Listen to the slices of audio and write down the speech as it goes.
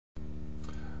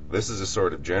This is a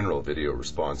sort of general video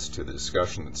response to the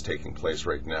discussion that's taking place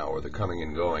right now, or the coming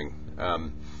and going,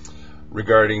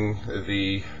 regarding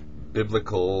the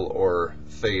biblical or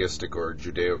theistic or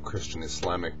Judeo-Christian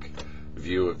Islamic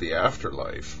view of the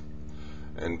afterlife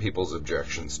and people's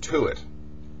objections to it.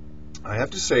 I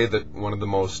have to say that one of the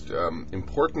most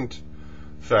important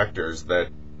factors that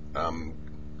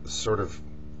sort of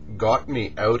got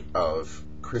me out of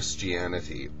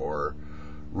Christianity or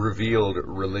revealed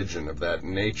religion of that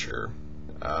nature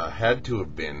had to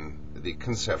have been the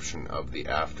conception of the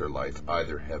afterlife,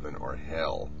 either heaven or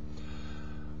hell.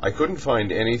 I couldn't find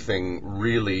anything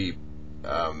really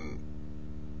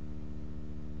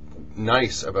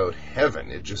nice about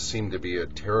heaven. It just seemed to be a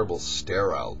terrible,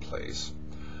 sterile place.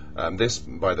 This,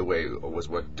 by the way, was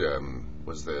what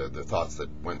was the thoughts that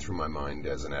went through my mind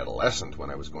as an adolescent when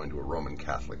I was going to a Roman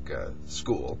Catholic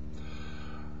school.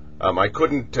 I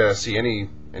couldn't see any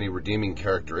redeeming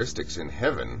characteristics in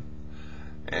heaven,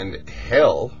 and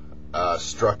hell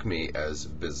struck me as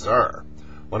bizarre.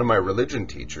 One of my religion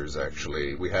teachers,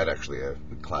 we had a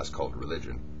class called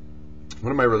religion.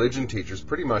 One of my religion teachers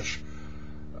pretty much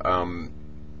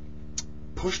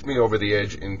pushed me over the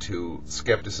edge into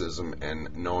skepticism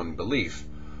and non-belief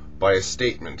by a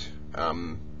statement.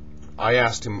 I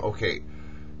asked him, okay,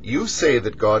 you say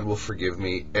that God will forgive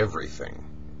me everything,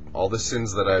 all the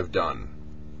sins that I've done.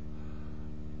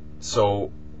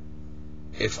 So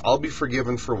if I'll be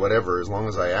forgiven for whatever as long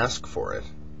as I ask for it,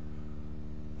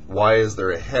 why is there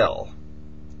a hell?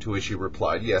 To which he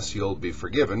replied, yes, you'll be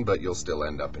forgiven, but you'll still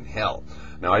end up in hell.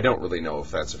 Now, I don't really know if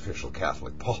that's official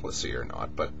Catholic policy or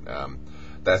not, but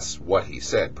that's what he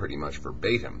said, pretty much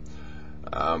verbatim.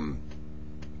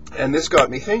 And this got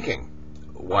me thinking,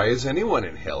 why is anyone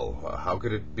in hell? How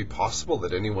could it be possible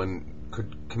that anyone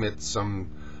could commit some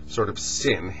sort of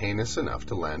sin heinous enough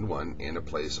to land one in a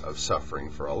place of suffering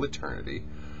for all eternity,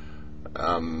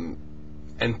 and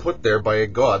put there by a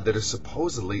God that is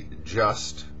supposedly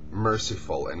just,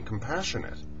 merciful, and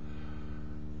compassionate?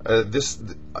 This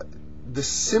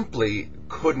simply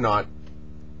couldn't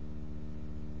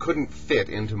fit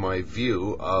into my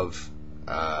view of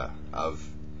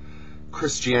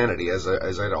Christianity as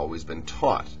I'd always been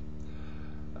taught.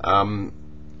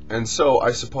 And so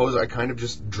I suppose I kind of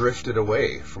just drifted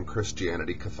away from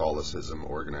Christianity, Catholicism,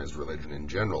 organized religion in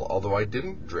general, although I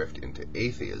didn't drift into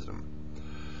atheism.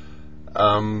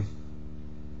 And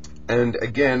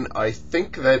again, I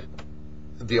think that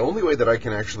the only way that I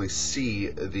can actually see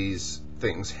these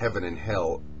things, heaven and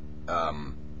hell,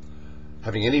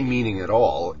 having any meaning at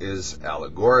all is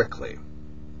allegorically.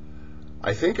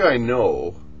 I think I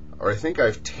know, or I think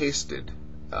I've tasted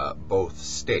both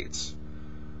states.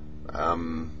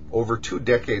 Over 2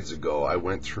 decades ago, I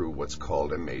went through what's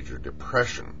called a major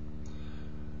depression.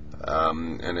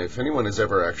 And if anyone has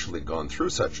ever actually gone through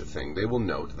such a thing, they will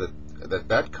note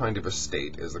that kind of a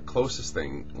state is the closest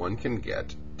thing one can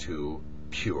get to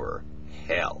pure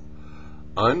hell.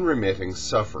 Unremitting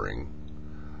suffering.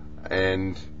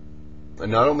 And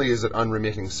not only is it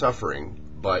unremitting suffering,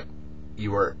 but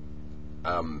you are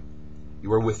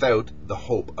without the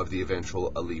hope of the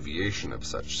eventual alleviation of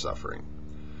such suffering.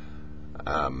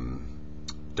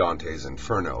 Dante's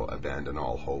Inferno, abandon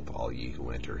all hope, all ye who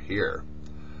enter here.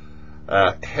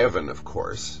 Heaven, of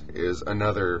course, is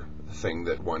another thing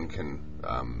that one can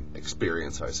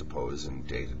experience, I suppose, in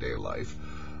day-to-day life.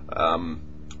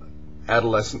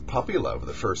 Adolescent puppy love,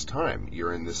 the first time.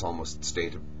 You're in this almost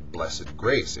state of blessed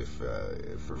grace,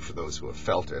 for those who have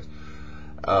felt it.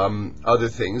 Other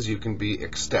things, you can be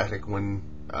ecstatic when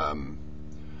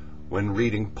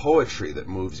reading poetry that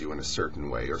moves you in a certain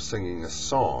way, or singing a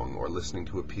song, or listening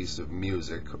to a piece of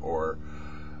music, or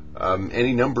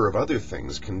any number of other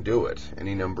things can do it.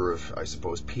 Any number of, I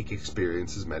suppose, peak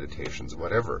experiences, meditations,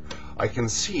 whatever. I can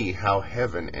see how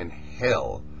heaven and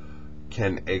hell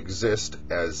can exist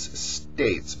as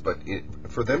states, but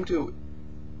for them to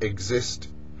exist,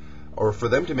 or for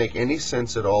them to make any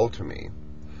sense at all to me,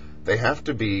 they have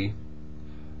to be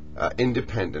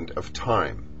independent of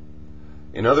time.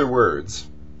 In other words,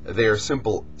 they are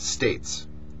simple states.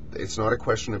 It's not a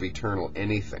question of eternal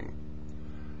anything.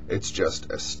 It's just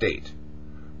a state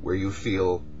where you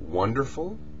feel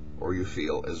wonderful or you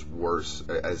feel as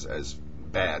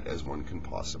bad as one can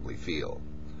possibly feel.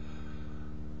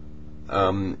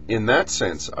 In that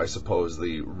sense, I suppose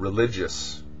the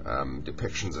religious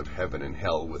depictions of heaven and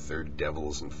hell with their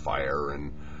devils and fire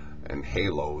and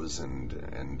halos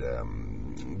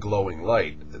and glowing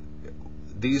light,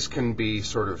 these can be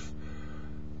sort of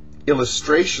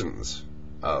illustrations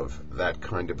of that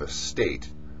kind of a state,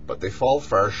 but they fall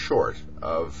far short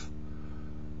of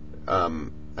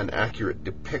an accurate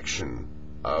depiction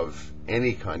of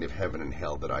any kind of heaven and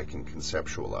hell that I can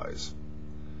conceptualize.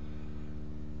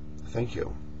 Thank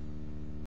you.